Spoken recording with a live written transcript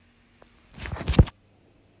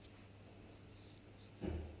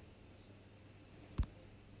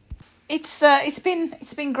it's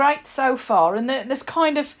been great so far, and there's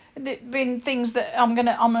kind of been things that I'm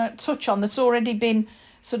gonna touch on that's already been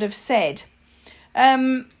sort of said.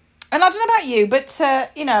 And I don't know about you, but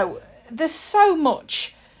there's so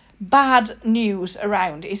much bad news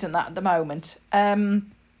around, isn't that, at the moment?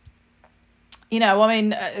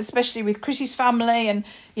 Especially with Chrissy's family, and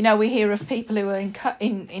we hear of people who are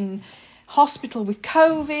in hospital with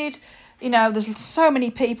COVID. There's so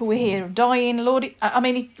many people we hear of dying. Lord, it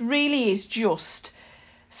really is just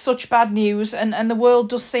such bad news, and the world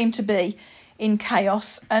does seem to be in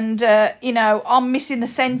chaos. And I'm missing the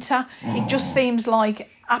centre. It just seems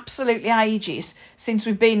like absolutely ages since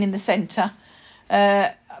we've been in the centre.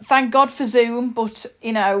 Thank God for Zoom, but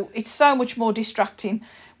it's so much more distracting.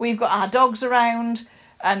 We've got our dogs around,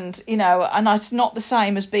 and it's not the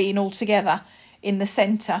same as being all together in the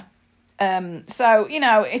centre. It's a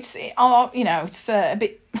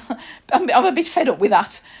bit. I'm a bit fed up with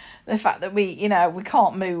that. The fact that we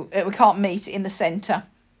can't meet in the centre.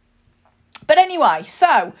 But anyway,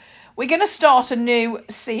 so we're going to start a new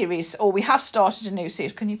series, or we have started a new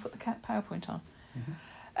series. Can you put the PowerPoint on?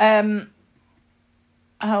 Mm-hmm.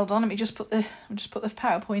 Hold on, let me just put the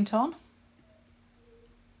PowerPoint on.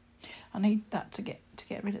 I need that to get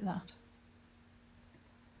rid of that.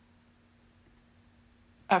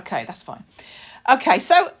 Okay, that's fine. Okay,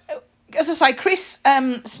 so as I say, Chris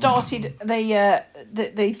started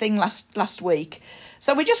the thing last week.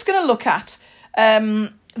 So we're just going to look at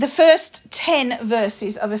the first 10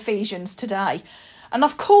 verses of Ephesians today, and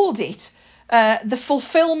I've called it the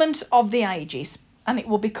fulfilment of the ages, and it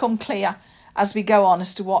will become clear as we go on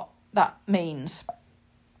as to what that means.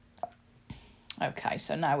 Okay,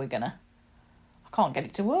 so now I can't get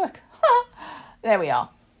it to work. There we are.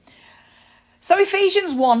 So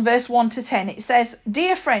Ephesians 1 verse 1 to 10, it says,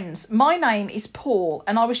 "Dear friends, my name is Paul,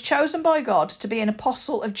 and I was chosen by God to be an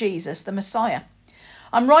apostle of Jesus, the Messiah.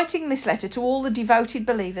 I'm writing this letter to all the devoted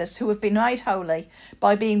believers who have been made holy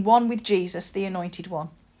by being one with Jesus, the Anointed One.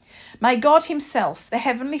 May God himself, the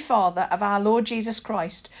Heavenly Father of our Lord Jesus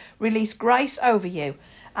Christ, release grace over you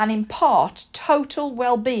and impart total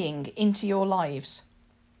well-being into your lives.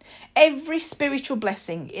 Every spiritual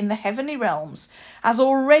blessing in the heavenly realms has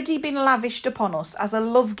already been lavished upon us as a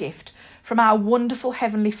love gift from our wonderful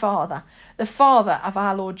Heavenly Father, the Father of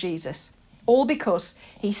our Lord Jesus, all because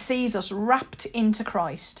he sees us wrapped into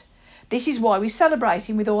Christ. This is why we celebrate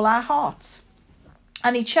him with all our hearts.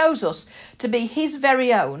 And he chose us to be his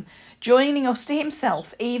very own, joining us to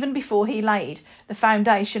himself even before he laid the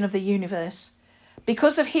foundation of the universe.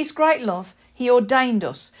 Because of his great love, he ordained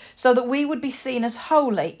us so that we would be seen as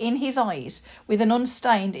holy in his eyes with an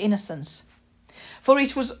unstained innocence. For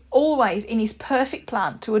it was always in his perfect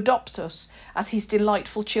plan to adopt us as his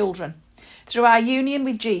delightful children, through our union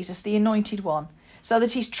with Jesus, the Anointed One, so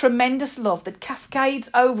that his tremendous love that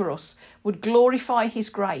cascades over us would glorify his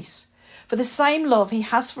grace. For the same love he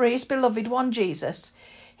has for his beloved one, Jesus,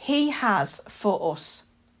 he has for us.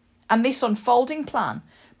 And this unfolding plan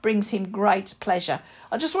brings him great pleasure."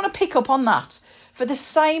 I just want to pick up on that. For the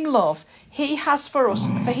same love he has for us,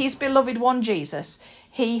 for his beloved one, Jesus,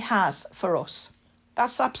 he has for us.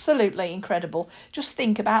 That's absolutely incredible. Just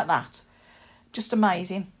think about that. Just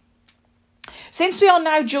amazing. "Since we are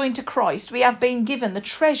now joined to Christ, we have been given the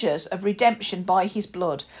treasures of redemption by his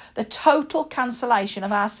blood, the total cancellation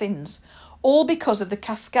of our sins, all because of the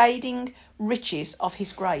cascading riches of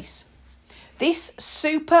his grace. This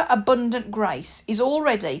superabundant grace is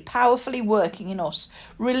already powerfully working in us,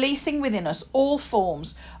 releasing within us all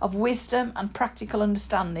forms of wisdom and practical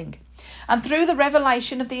understanding. And through the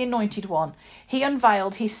revelation of the Anointed One, he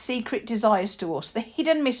unveiled his secret desires to us, the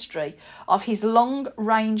hidden mystery of his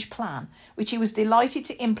long-range plan, which he was delighted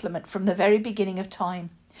to implement from the very beginning of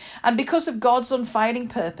time. And because of God's unfailing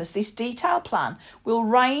purpose, this detailed plan will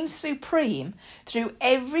reign supreme through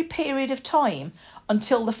every period of time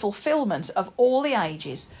until the fulfillment of all the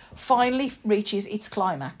ages finally reaches its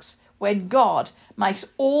climax, when God makes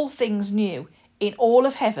all things new in all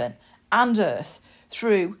of heaven and earth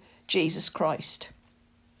through Jesus Christ."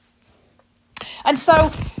 And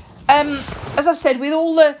so, as I've said, with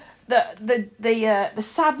all the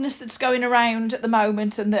sadness that's going around at the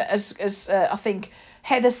moment, and as I think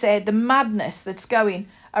Heather said, the madness that's going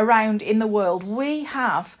around in the world, we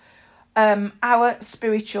have our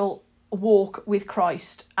spiritual walk with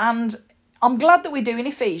Christ. And I'm glad that we're doing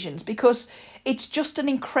Ephesians, because it's just an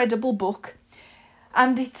incredible book.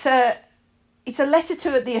 And it's a letter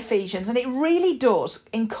to the Ephesians, and it really does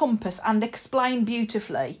encompass and explain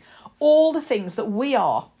beautifully all the things that we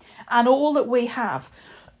are and all that we have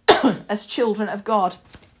as children of God.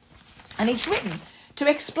 And it's written to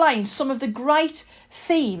explain some of the great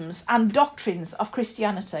themes and doctrines of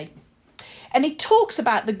Christianity. And it talks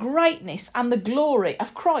about the greatness and the glory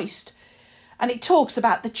of Christ. And it talks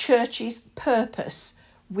about the church's purpose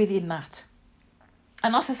within that.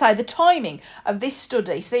 And as I say, the timing of this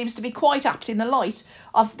study seems to be quite apt in the light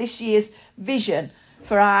of this year's vision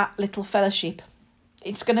for our little fellowship.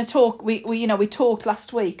 It's going to talk, we talked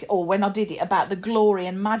last week, or when I did it, about the glory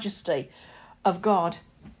and majesty of God.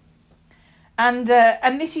 And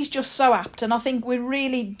this is just so apt. And I think we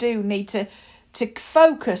really do need to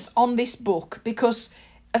focus on this book because,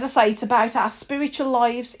 as I say, it's about our spiritual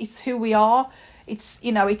lives. It's who we are. It's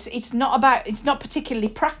not particularly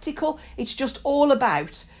practical. It's just all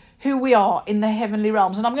about who we are in the heavenly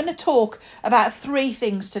realms. And I'm going to talk about 3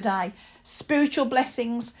 things today: spiritual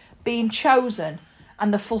blessings, being chosen,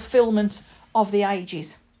 and the fulfillment of the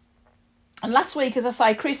ages. And last week, as I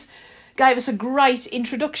say, Chris gave us a great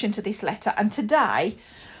introduction to this letter. And today,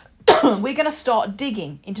 we're going to start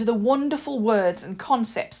digging into the wonderful words and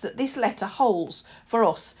concepts that this letter holds for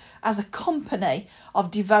us as a company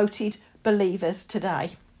of devoted believers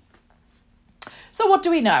today. So what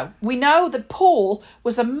do we know? We know that Paul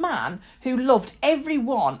was a man who loved every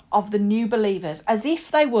one of the new believers as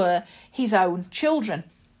if they were his own children.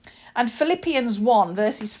 And Philippians 1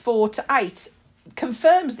 verses 4 to 8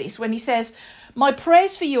 confirms this when he says, "My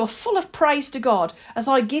prayers for you are full of praise to God as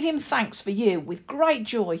I give him thanks for you with great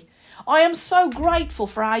joy. I am so grateful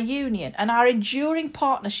for our union and our enduring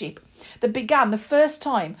partnership that began the first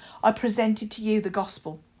time I presented to you the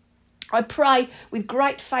gospel. I pray with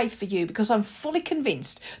great faith for you because I'm fully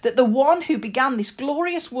convinced that the one who began this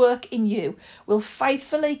glorious work in you will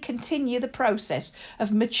faithfully continue the process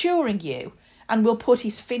of maturing you and will put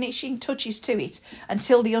his finishing touches to it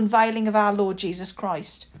until the unveiling of our Lord Jesus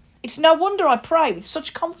Christ. It's no wonder I pray with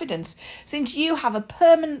such confidence, since you have a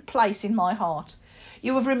permanent place in my heart.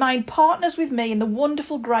 You have remained partners with me in the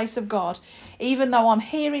wonderful grace of God, even though I'm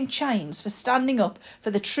here in chains for standing up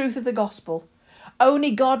for the truth of the gospel.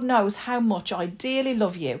 Only God knows how much I dearly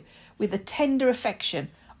love you with the tender affection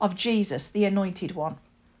of Jesus, the Anointed One."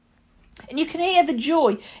 And you can hear the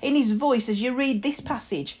joy in his voice as you read this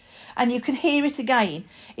passage, and you can hear it again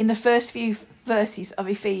in the first few verses of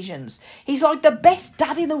Ephesians. He's like the best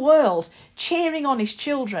dad in the world, cheering on his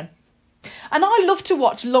children. And I love to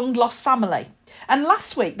watch Long Lost Family. And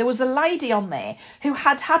last week there was a lady on there who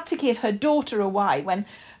had to give her daughter away when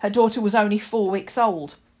her daughter was only 4 weeks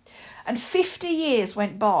old. And 50 years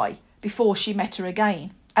went by before she met her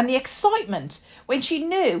again. And the excitement when she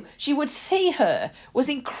knew she would see her was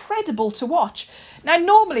incredible to watch. Now,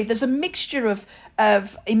 normally there's a mixture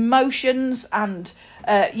of emotions and,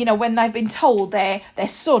 when they've been told their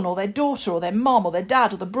son or their daughter or their mum or their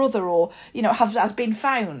dad or the brother or, has been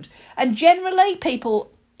found. And generally people,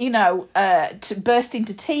 to burst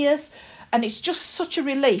into tears. And it's just such a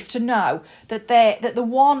relief to know that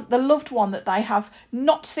the loved one that they have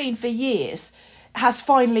not seen for years has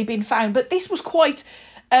finally been found. But this was quite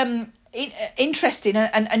interesting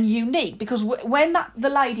and unique because when the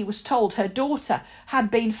lady was told her daughter had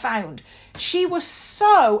been found, she was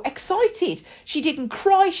so excited. She didn't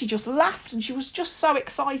cry, she just laughed, and she was just so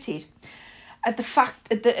excited at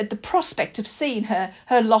the prospect of seeing her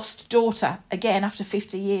lost daughter again after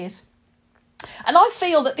 50 years. And I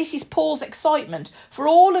feel that this is Paul's excitement for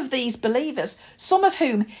all of these believers, some of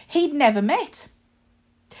whom he'd never met.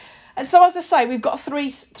 And so, as I say, we've got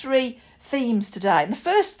three themes today. And the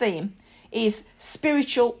first theme is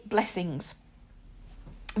spiritual blessings.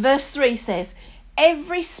 Verse 3 says,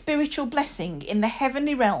 "Every spiritual blessing in the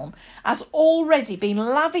heavenly realm has already been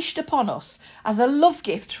lavished upon us as a love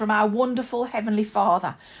gift from our wonderful heavenly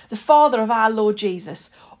Father, the Father of our Lord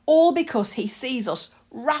Jesus, all because he sees us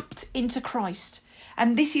wrapped into Christ.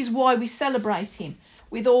 And this is why we celebrate him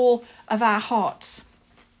with all of our hearts."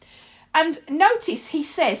 And notice he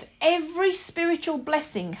says every spiritual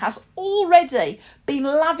blessing has already been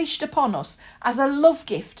lavished upon us as a love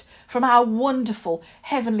gift from our wonderful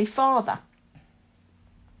heavenly Father.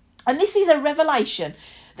 And this is a revelation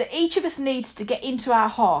that each of us needs to get into our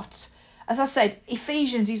hearts. As I said,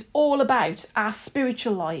 Ephesians is all about our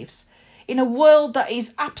spiritual lives. In a world that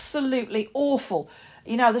is absolutely awful,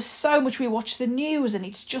 there's so much, we watch the news and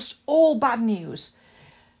it's just all bad news.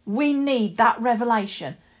 We need that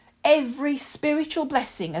revelation. Every spiritual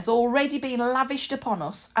blessing has already been lavished upon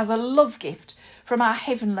us as a love gift from our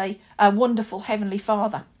wonderful heavenly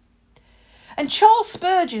Father. And Charles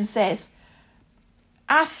Spurgeon says,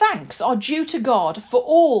 "Our thanks are due to God for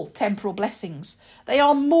all temporal blessings. They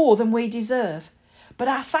are more than we deserve. But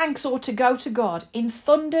our thanks ought to go to God in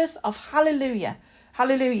thunders of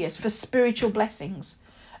hallelujahs for spiritual blessings.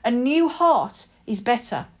 A new heart is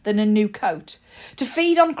better than a new coat. To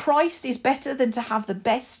feed on Christ is better than to have the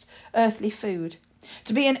best earthly food.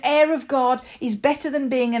 To be an heir of God is better than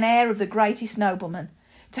being an heir of the greatest nobleman.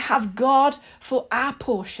 To have God for our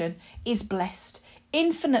portion is blessed,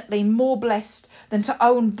 infinitely more blessed than to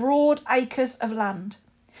own broad acres of land.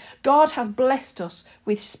 God hath blessed us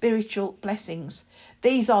with spiritual blessings.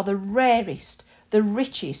 These are the rarest, the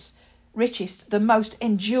richest, the most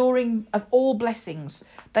enduring of all blessings.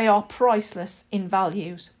 They are priceless in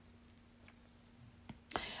values.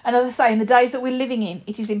 And as I say, in the days that we're living in,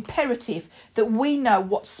 it is imperative that we know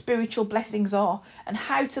what spiritual blessings are and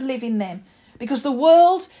how to live in them, because the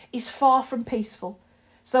world is far from peaceful.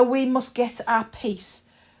 So we must get our peace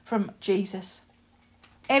from Jesus.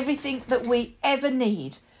 Everything that we ever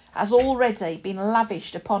need has already been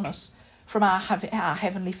lavished upon us from our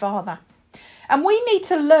Heavenly Father. And we need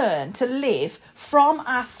to learn to live from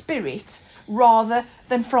our spirit rather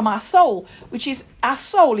than from our soul, which is, our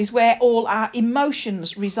soul is where all our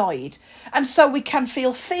emotions reside. And so we can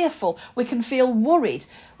feel fearful, we can feel worried,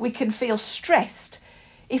 we can feel stressed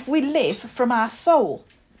if we live from our soul.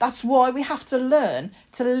 That's why we have to learn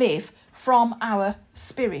to live from our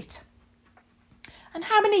spirit. And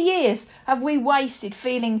how many years have I wasted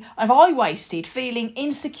feeling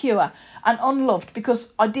insecure and unloved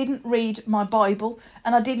because I didn't read my Bible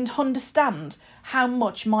and I didn't understand how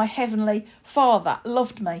much my Heavenly Father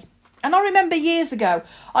loved me. And I remember years ago,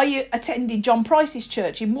 I attended John Price's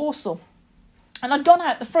church in Warsaw. And I'd gone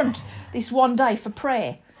out the front this one day for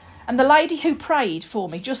prayer. And the lady who prayed for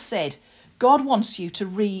me just said, God wants you to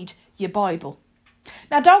read your Bible.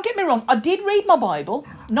 Now, don't get me wrong, I did read my Bible,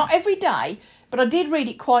 not every day, but I did read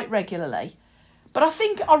it quite regularly. But I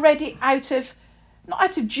think I read it not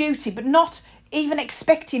out of duty, but not even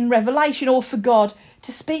expecting revelation or for God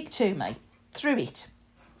to speak to me through it.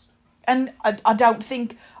 And I don't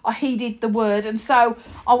think I heeded the word. And so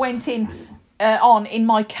I went on in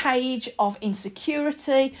my cage of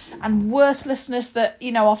insecurity and worthlessness that,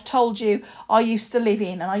 I've told you I used to live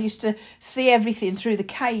in. And I used to see everything through the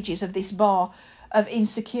cages of this bar of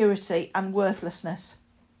insecurity and worthlessness.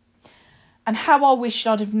 And how I wished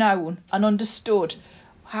I'd have known and understood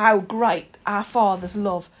how great our Father's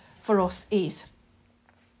love for us is.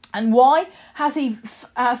 And why has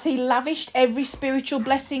he lavished every spiritual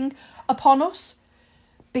blessing upon us?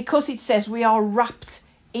 Because it says we are wrapped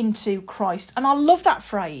into Christ. And I love that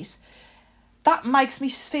phrase. That makes me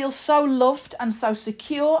feel so loved and so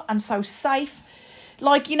secure and so safe.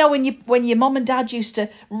 Like, when your mum and dad used to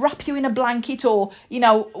wrap you in a blanket, or,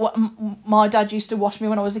 my dad used to wash me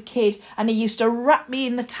when I was a kid, and he used to wrap me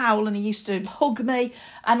in the towel and he used to hug me.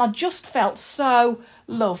 And I just felt so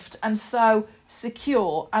loved and so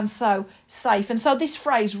secure and so safe. And so this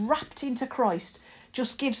phrase, wrapped into Christ,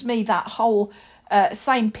 just gives me that whole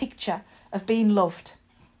same picture of being loved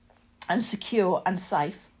and secure and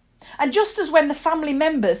safe. And just as when the family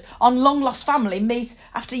members on Long Lost Family meet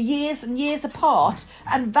after years and years apart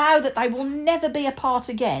and vow that they will never be apart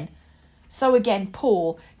again, so again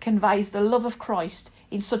Paul conveys the love of Christ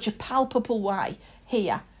in such a palpable way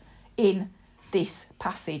here in this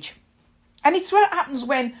passage. And it's what happens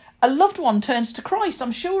when a loved one turns to Christ,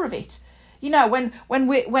 I'm sure of it. When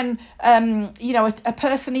a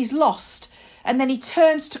person is lost and then he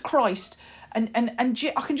turns to Christ, and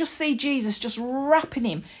I can just see Jesus just wrapping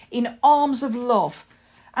him in arms of love.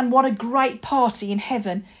 And what a great party in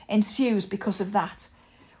heaven ensues because of that.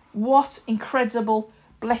 What incredible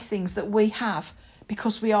blessings that we have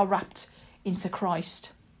because we are wrapped into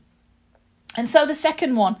Christ. And so the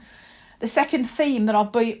second theme that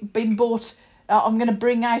I've been brought, I'm going to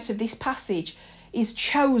bring out of this passage is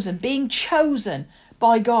chosen, being chosen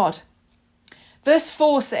by God. Verse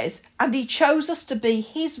 4 says, and he chose us to be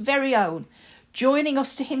his very own, joining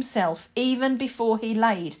us to himself even before he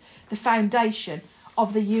laid the foundation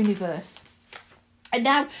of the universe. And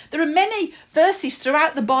now there are many verses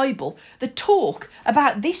throughout the Bible that talk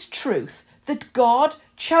about this truth, that God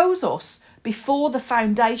chose us before the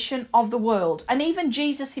foundation of the world. And even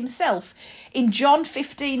Jesus himself in John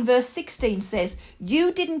 15 verse 16 says,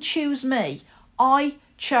 you didn't choose me, I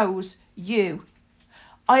chose you.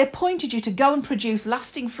 I appointed you to go and produce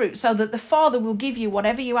lasting fruit so that the Father will give you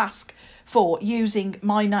whatever you ask for using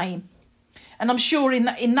my name. And I'm sure in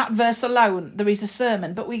that verse alone there is a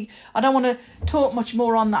sermon, but I don't want to talk much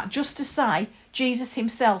more on that. Just to say, Jesus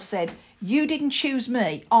himself said, you didn't choose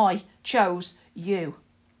me, I chose you.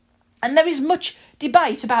 And there is much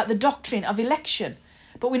debate about the doctrine of election,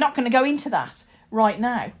 but we're not going to go into that right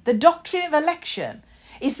now. The doctrine of election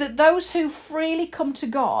is that those who freely come to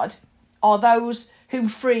God are those whom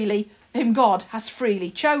God has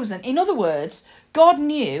freely chosen. In other words, God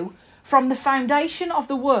knew from the foundation of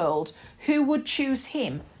the world who would choose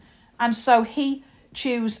him. And so he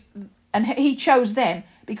chose them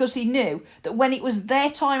because he knew that when it was their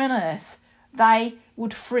time on earth, they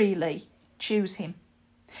would freely choose him.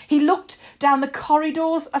 He looked down the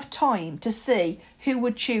corridors of time to see who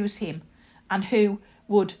would choose him and who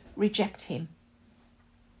would reject him.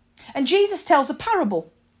 And Jesus tells a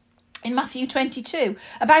parable in Matthew 22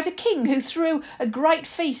 about a king who threw a great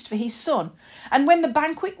feast for his son. And when the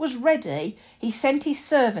banquet was ready, he sent his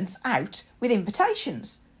servants out with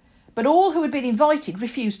invitations. But all who had been invited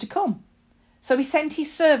refused to come. So he sent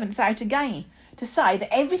his servants out again to say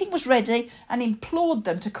that everything was ready and implored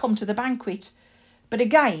them to come to the banquet. But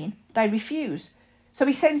again, they refused. So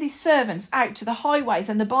he sends his servants out to the highways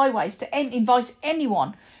and the byways to invite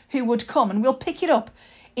anyone who would come. And we'll pick it up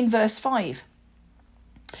in verse 5.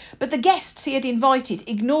 But the guests he had invited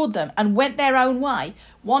ignored them and went their own way,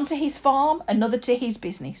 one to his farm, another to his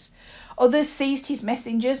business. Others seized his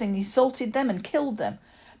messengers and insulted them and killed them.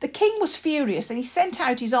 The king was furious, and he sent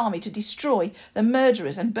out his army to destroy the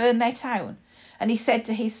murderers and burn their town. And he said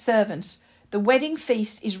to his servants, "The wedding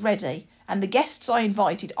feast is ready, and the guests I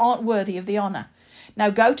invited aren't worthy of the honour. Now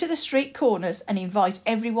go to the street corners and invite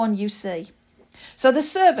everyone you see." So the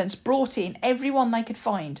servants brought in everyone they could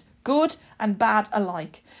find, good and bad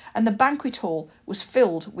alike, and the banquet hall was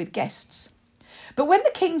filled with guests. But when the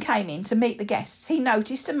king came in to meet the guests, he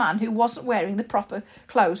noticed a man who wasn't wearing the proper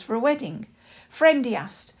clothes for a wedding. "Friend," he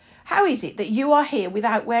asked, "how is it that you are here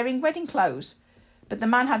without wearing wedding clothes?" But the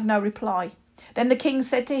man had no reply. Then the king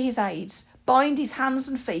said to his aides, "Bind his hands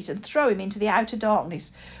and feet and throw him into the outer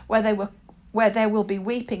darkness, where there will be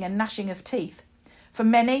weeping and gnashing of teeth. For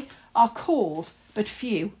many are called, but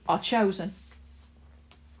few are chosen."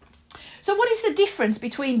 So what is the difference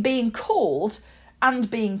between being called and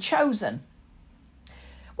being chosen?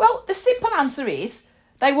 Well, the simple answer is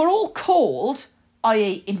they were all called,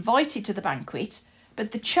 i.e. invited to the banquet,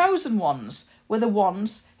 but the chosen ones were the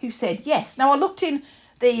ones who said yes. Now, I looked in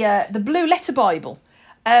the Blue Letter Bible,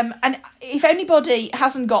 and if anybody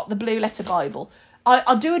hasn't got the Blue Letter Bible,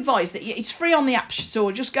 I do advise that it's free on the App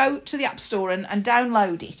Store. Just go to the App Store and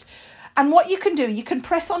download it. And what you can do, you can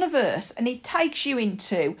press on a verse and it takes you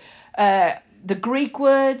into the Greek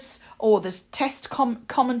words or the test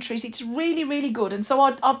commentaries. It's really, really good. And so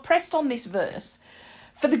I pressed on this verse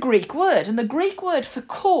for the Greek word. And the Greek word for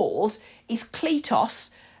called is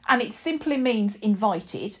kletos, and it simply means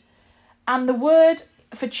invited. And the word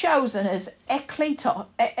for chosen is ekletos,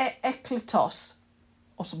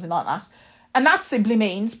 or something like that. And that simply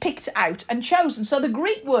means picked out and chosen. So the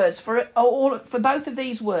Greek words for both of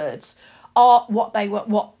these words are what they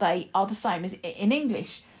are the same as in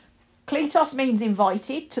English. Kletos means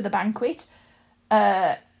invited to the banquet.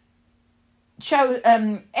 Ekletos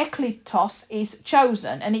is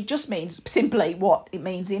chosen, and it just means simply what it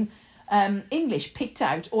means in English, picked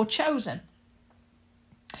out or chosen.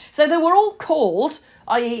 So they were all called,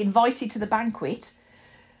 i.e. invited to the banquet,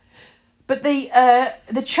 but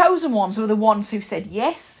the chosen ones were the ones who said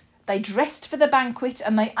yes. They dressed for the banquet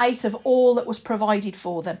and they ate of all that was provided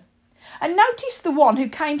for them. And notice the one who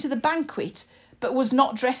came to the banquet but was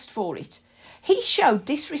not dressed for it. He showed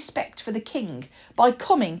disrespect for the king by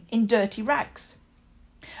coming in dirty rags.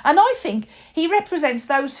 And I think he represents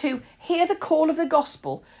those who hear the call of the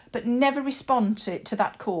gospel but never respond to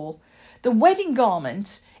that call. The wedding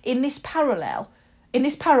garment in this parable,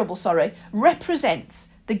 represents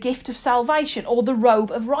the gift of salvation or the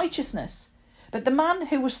robe of righteousness. But the man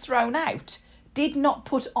who was thrown out did not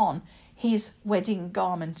put on his wedding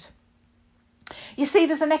garment. You see,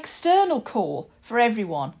 there's an external call for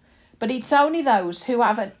everyone, but it's only those who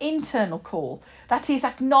have an internal call, that is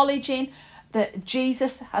acknowledging that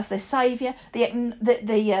Jesus as their Saviour,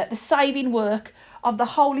 the saving work of the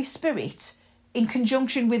Holy Spirit in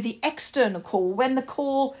conjunction with the external call. When the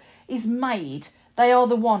call is made, they are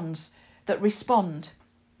the ones that respond.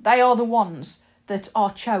 They are the ones that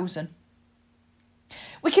are chosen.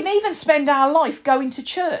 We can even spend our life going to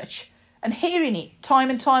church and hearing it time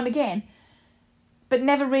and time again, but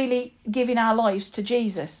never really giving our lives to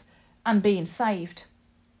Jesus and being saved.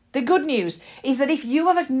 The good news is that if you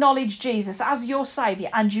have acknowledged Jesus as your Saviour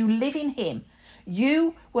and you live in him,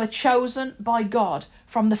 you were chosen by God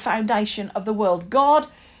from the foundation of the world. God,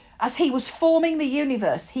 as he was forming the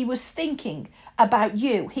universe, he was thinking about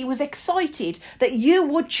you. He was excited that you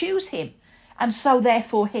would choose him, and so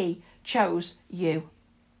therefore he chose you.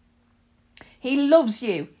 He loves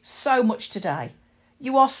you so much today.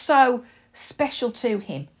 You are so special to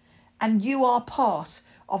him, and you are part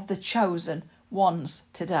of the chosen ones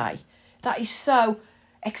today. That is so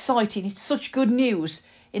exciting. It's such good news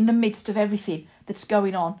in the midst of everything that's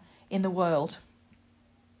going on in the world.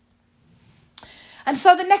 And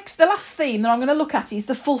so the last theme that I'm going to look at is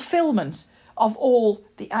the fulfilment of all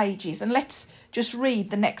the ages. And let's just read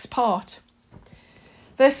the next part.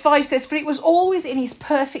 Verse 5 says, "For it was always in his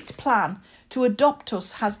perfect plan to adopt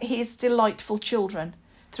us as his delightful children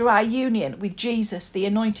through our union with Jesus, the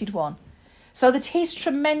Anointed One, so that his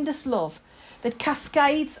tremendous love that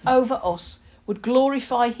cascades over us would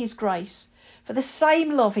glorify his grace. For the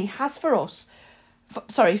same love he has for us,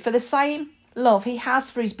 for the same love he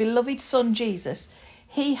has for his beloved Son Jesus,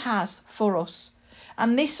 he has for us.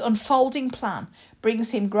 And this unfolding plan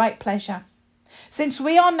brings him great pleasure. Since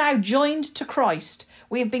we are now joined to Christ,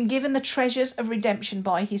 we have been given the treasures of redemption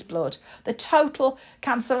by his blood, the total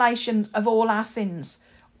cancellation of all our sins,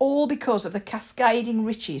 all because of the cascading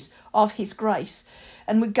riches of his grace."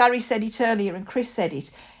 And Gary said it earlier and Chris said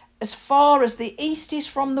it. As far as the east is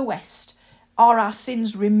from the west, are our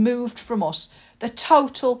sins removed from us. The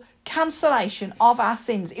total cancellation of our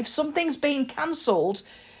sins. If something's been cancelled,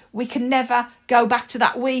 we can never go back to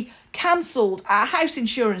that. We cancelled our house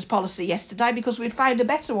insurance policy yesterday because we'd found a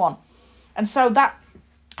better one. And so that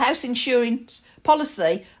house insurance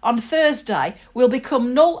policy on Thursday will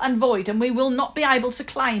become null and void, and we will not be able to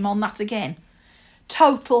claim on that again.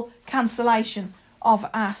 Total cancellation of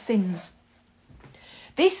our sins.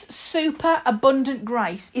 This super abundant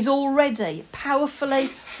grace is already powerfully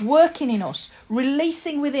working in us,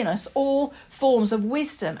 releasing within us all forms of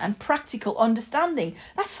wisdom and practical understanding.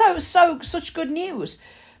 That's such good news.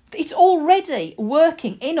 It's already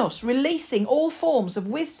working in us, releasing all forms of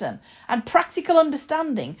wisdom and practical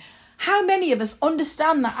understanding. How many of us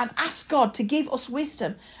understand that and ask God to give us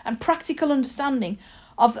wisdom and practical understanding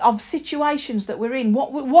of situations that we're in?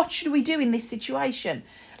 What should we do in this situation?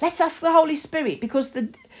 Let's ask the Holy Spirit, because the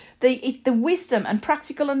wisdom and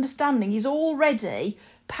practical understanding is already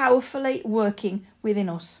powerfully working within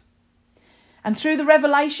us. And through the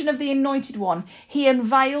revelation of the Anointed One, he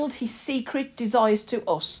unveiled his secret desires to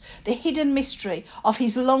us, the hidden mystery of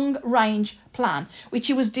his long-range plan, which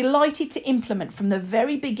he was delighted to implement from the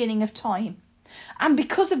very beginning of time. And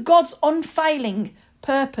because of God's unfailing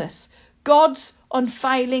purpose,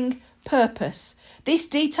 this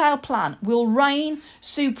detailed plan will reign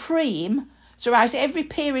supreme throughout every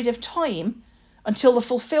period of time until the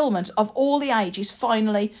fulfillment of all the ages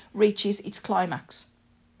finally reaches its climax.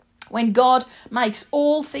 When God makes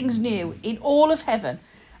all things new in all of heaven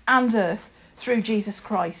and earth through Jesus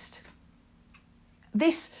Christ. There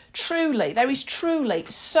is truly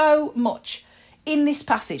so much in this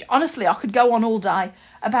passage. Honestly, I could go on all day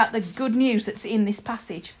about the good news that's in this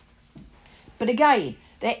passage. But again,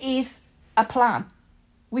 there is a plan.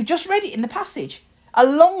 We've just read it in the passage. A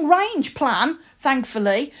long-range plan,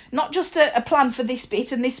 thankfully, not just a plan for this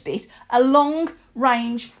bit and this bit, a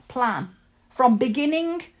long-range plan. From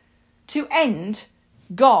beginning to end,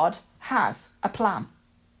 God has a plan.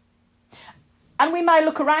 And we may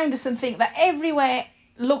look around us and think that everywhere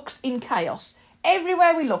looks in chaos.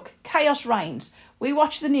 Everywhere we look, chaos reigns. We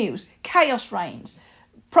watch the news, chaos reigns.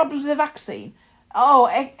 Problems with the vaccine.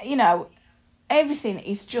 Everything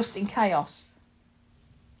is just in chaos.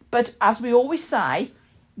 But as we always say,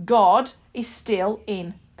 God is still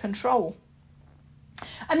in control.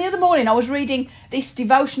 And the other morning I was reading this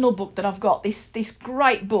devotional book that I've got, this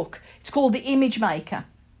great book. It's called The Image Maker.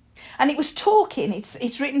 And it was talking,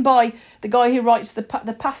 it's written by the guy who writes the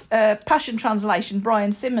Passion Translation,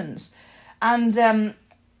 Brian Simmons. And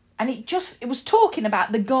it was talking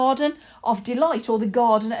about the Garden of Delight, or the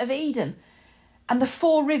Garden of Eden, and the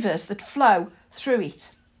 4 rivers that flow through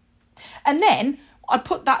it. And then I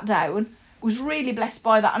put that down, was really blessed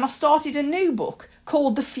by that, and I started a new book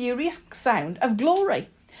called The Furious Sound of Glory.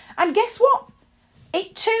 And guess what?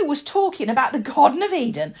 It too was talking about the Garden of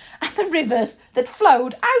Eden and the rivers that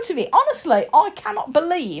flowed out of it. Honestly, I cannot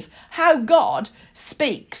believe how God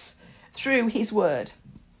speaks through his word.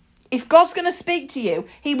 If God's going to speak to you,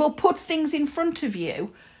 he will put things in front of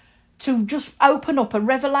you to just open up a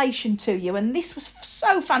revelation to you. And this was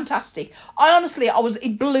so fantastic.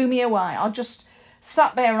 It blew me away. I just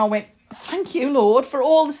sat there and I went, thank you, Lord, for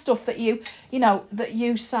all the stuff that you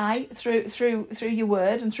say through your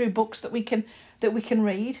word and through books that we can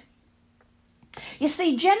read. You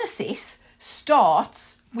see, Genesis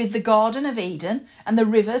starts with the Garden of Eden and the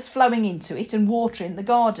rivers flowing into it and watering the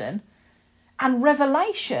garden. And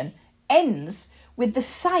Revelation ends with the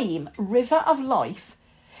same river of life.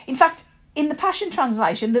 In fact, in the Passion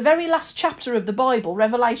Translation, the very last chapter of the Bible,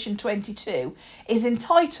 Revelation 22, is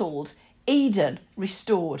entitled Eden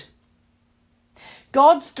Restored.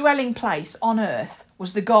 God's dwelling place on earth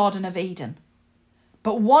was the Garden of Eden.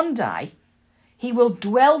 But one day, he will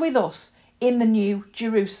dwell with us in the New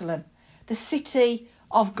Jerusalem, the city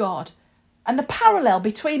of God. And the parallel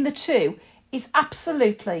between the two is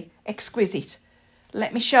absolutely exquisite.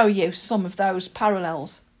 Let me show you some of those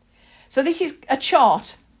parallels. So this is a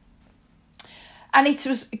chart, and it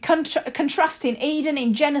was contrasting Eden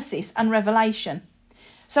in Genesis and Revelation.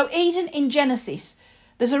 So Eden in Genesis,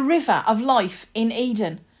 there's a river of life in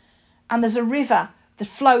Eden, and there's a river that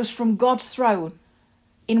flows from God's throne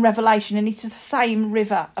in Revelation, and it's the same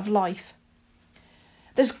river of life.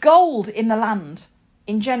 There's gold in the land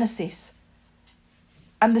in Genesis,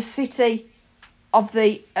 and the city of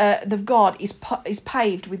the God is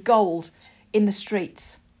paved with gold in the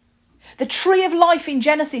streets. The tree of life in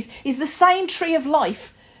Genesis is the same tree of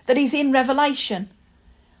life that is in Revelation.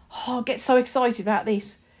 Oh, I get so excited about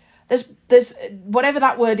this. There's whatever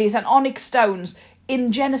that word is, and onyx stones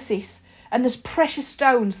in Genesis, and there's precious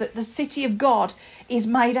stones that the city of God is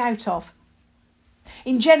made out of.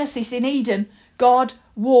 In Genesis, in Eden, God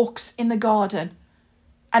walks in the garden,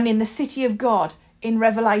 and in the city of God, in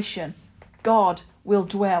Revelation, God will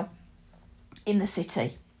dwell in the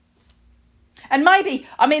city. And maybe,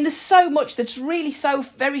 there's so much that's really so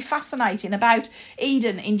very fascinating about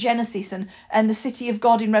Eden in Genesis and the city of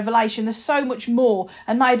God in Revelation. There's so much more,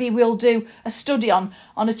 and maybe we'll do a study on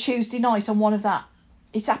a Tuesday night on one of that.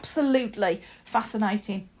 It's absolutely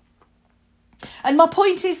fascinating. And my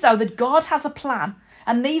point is, though, that God has a plan,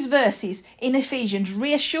 and these verses in Ephesians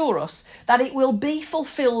reassure us that it will be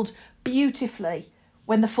fulfilled beautifully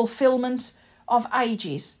when the fulfilment of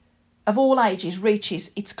all ages,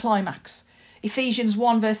 reaches its climax. Ephesians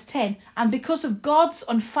 1 verse 10, and because of God's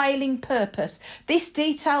unfailing purpose, this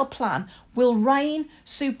detailed plan will reign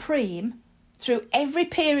supreme through every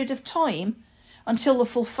period of time until the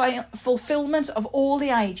fulfillment of all the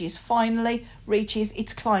ages finally reaches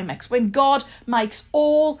its climax, when God makes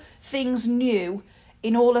all things new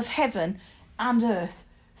in all of heaven and earth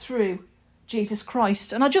through Jesus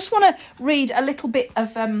Christ. And I just want to read a little bit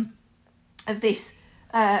of this.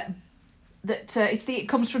 It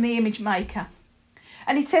comes from the Image Maker.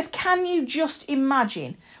 And it says, can you just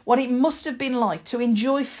imagine what it must have been like to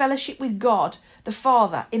enjoy fellowship with God, the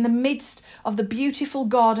Father, in the midst of the beautiful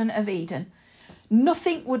Garden of Eden?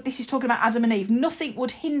 This is talking about Adam and Eve, nothing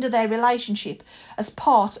would hinder their relationship as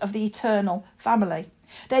part of the eternal family.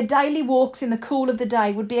 Their daily walks in the cool of the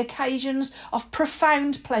day would be occasions of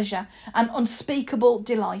profound pleasure and unspeakable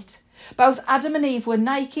delight. Both Adam and Eve were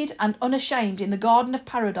naked and unashamed in the Garden of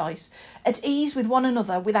Paradise, at ease with one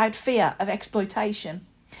another without fear of exploitation.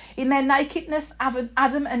 In their nakedness,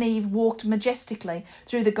 Adam and Eve walked majestically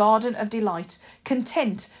through the Garden of Delight,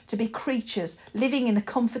 content to be creatures living in the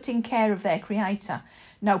comforting care of their Creator.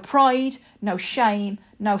 No pride, no shame,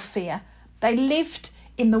 no fear. They lived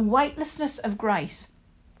in the weightlessness of grace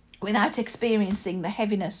without experiencing the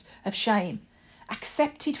heaviness of shame.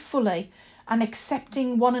 Accepted fully and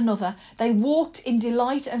accepting one another, they walked in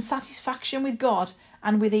delight and satisfaction with God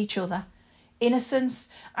and with each other. Innocence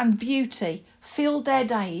and beauty filled their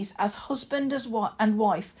days as husband and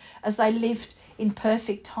wife as they lived in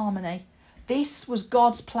perfect harmony. This was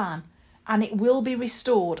God's plan, and it will be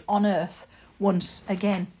restored on earth once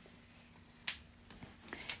again.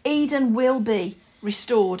 Eden will be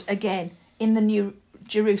restored again in the New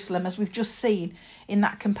Jerusalem, as we've just seen in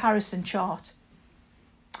that comparison chart.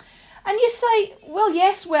 And you say,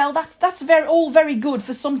 that's all very good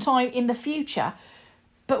for some time in the future,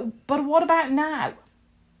 but what about now?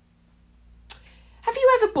 Have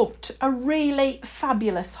you ever booked a really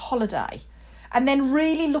fabulous holiday and then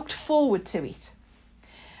really looked forward to it?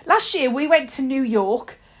 Last year we went to New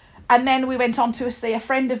York, and then we went on to see a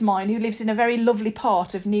friend of mine who lives in a very lovely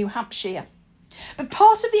part of New Hampshire. But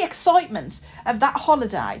part of the excitement of that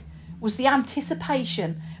holiday was the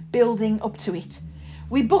anticipation building up to it.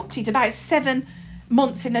 We booked it about 7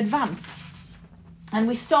 months in advance, and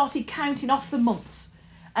we started counting off the months,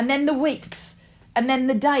 and then the weeks, and then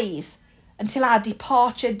the days, until our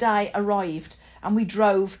departure day arrived and we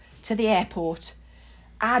drove to the airport.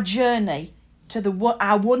 Our journey to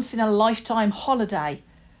our once-in-a-lifetime holiday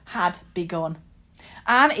had begun.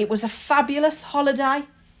 And it was a fabulous holiday.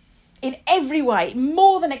 In every way, it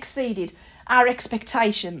more than exceeded our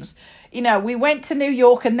expectations. You know, we went to New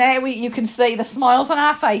York, and there you can see the smiles on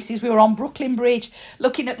our faces. We were on Brooklyn Bridge,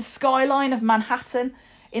 looking at the skyline of Manhattan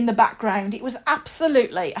in the background. It was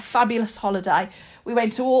absolutely a fabulous holiday. We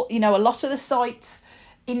went to a lot of the sites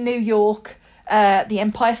in New York, the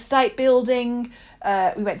Empire State Building.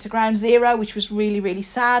 We went to Ground Zero, which was really, really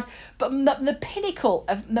sad. But the pinnacle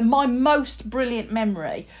of my most brilliant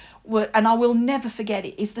memory and I will never forget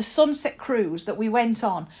it, is the sunset cruise that we went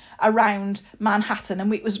on around Manhattan.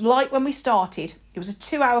 And it was like when we started, it was a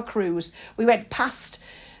 2-hour cruise. We went past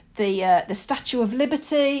the Statue of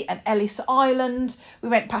Liberty and Ellis Island. We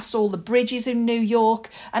went past all the bridges in New York,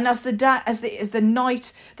 and as the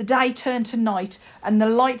day turned to night and the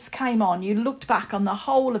lights came on, you looked back on the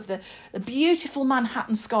whole of the beautiful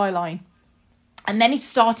Manhattan skyline. And then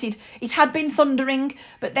it had been thundering,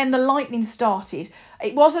 but then the lightning started.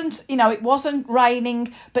 It wasn't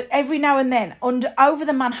raining, but every now and then over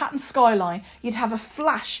the Manhattan skyline, you'd have a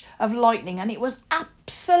flash of lightning, and it was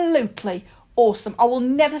absolutely awesome. I will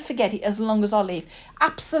never forget it as long as I live.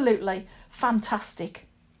 Absolutely fantastic.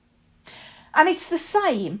 And it's the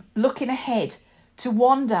same looking ahead to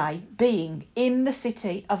one day being in the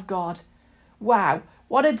city of God. Wow,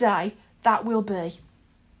 what a day that will be.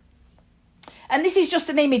 And this is just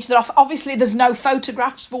an image that obviously there's no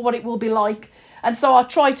photographs for what it will be like. And so I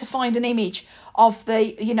tried to find an image of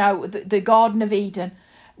the Garden of Eden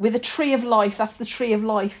with a tree of life. That's the tree of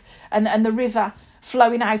life, and the river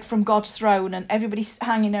flowing out from God's throne, and everybody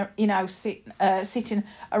hanging, sitting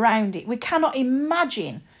around it. We cannot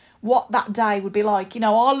imagine what that day would be like.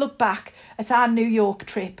 I'll look back at our New York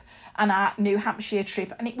trip and our New Hampshire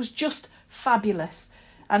trip, and it was just fabulous.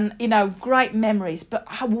 And, great memories. But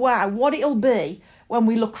wow, what it'll be when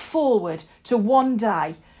we look forward to one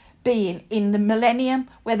day being in the millennium,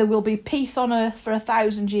 where there will be peace on earth for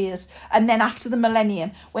 1,000 years. And then after the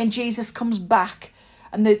millennium, when Jesus comes back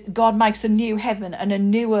and God makes a new heaven and a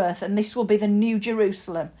new earth, and this will be the new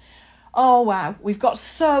Jerusalem. Oh, wow, we've got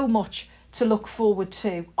so much to look forward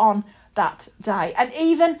to on that day. And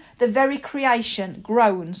even the very creation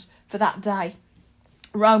groans for that day.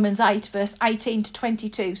 Romans 8 verse 18 to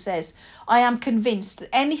 22 says, I am convinced that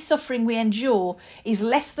any suffering we endure is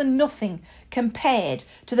less than nothing compared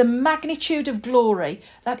to the magnitude of glory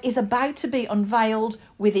that is about to be unveiled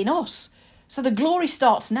within us. So the glory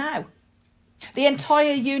starts now. The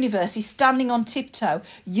entire universe is standing on tiptoe,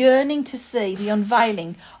 yearning to see the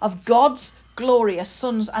unveiling of God's glorious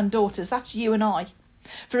sons and daughters. That's you and I.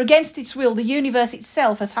 For against its will, the universe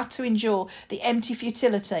itself has had to endure the empty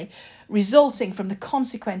futility resulting from the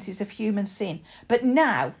consequences of human sin. But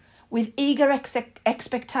now, with eager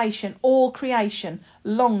expectation, all creation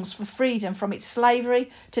longs for freedom from its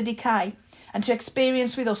slavery to decay, and to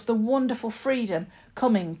experience with us the wonderful freedom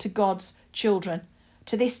coming to God's children.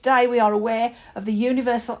 To this day, we are aware of the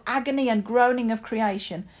universal agony and groaning of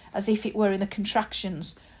creation, as if it were in the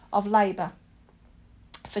contractions of labour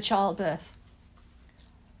for childbirth.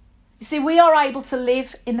 You see, we are able to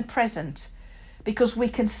live in the present because we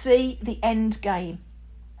can see the end game.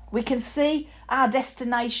 We can see our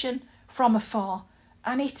destination from afar,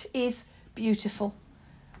 and it is beautiful.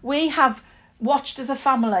 We have watched as a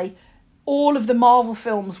family all of the Marvel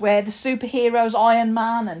films where the superheroes, Iron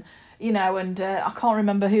Man, and I can't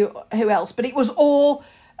remember who else, but it was all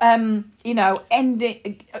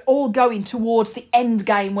ending, all going towards the end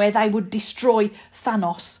game where they would destroy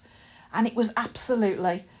Thanos, and it was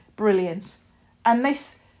absolutely brilliant. And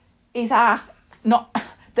this is that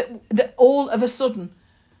all of a sudden,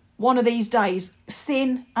 one of these days,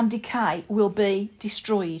 sin and decay will be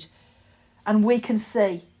destroyed, and we can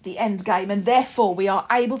see the end game, and therefore we are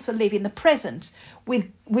able to live in the present with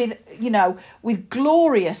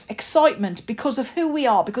glorious excitement because of who we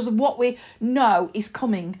are, because of what we know is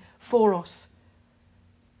coming for us.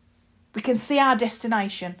 We can see our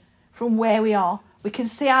destination from where we are. We can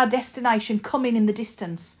see our destination coming in the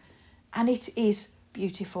distance, and it is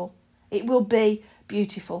beautiful. It will be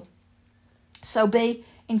beautiful. So be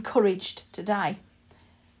encouraged today.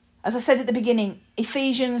 As I said at the beginning,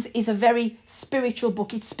 Ephesians is a very spiritual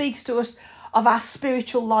book. It speaks to us of our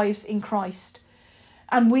spiritual lives in Christ.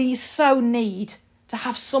 And we so need to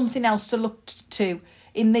have something else to look to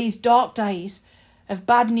in these dark days of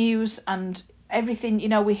bad news and everything,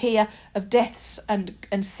 we hear of deaths and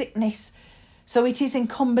sickness. So it is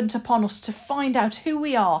incumbent upon us to find out who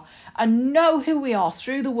we are and know who we are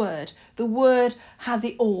through the Word. The Word has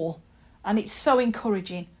it all, and it's so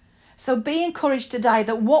encouraging. So be encouraged today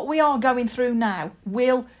that what we are going through now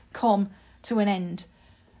will come to an end.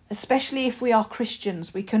 Especially if we are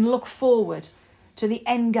Christians, we can look forward to the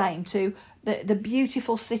end game, to the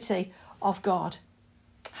beautiful city of God.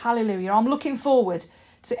 Hallelujah. I'm looking forward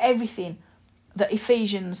to everything that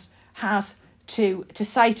Ephesians has to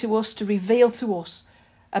say to us, to reveal to us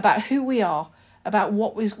about who we are, about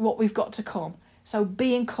what we've got to come. So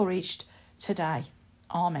be encouraged today.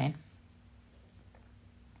 Amen.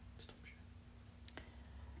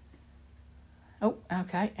 Oh,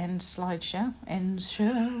 okay, end slideshow, end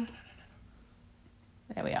show.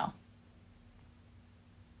 There we are.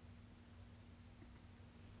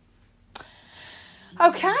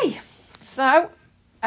 Okay, so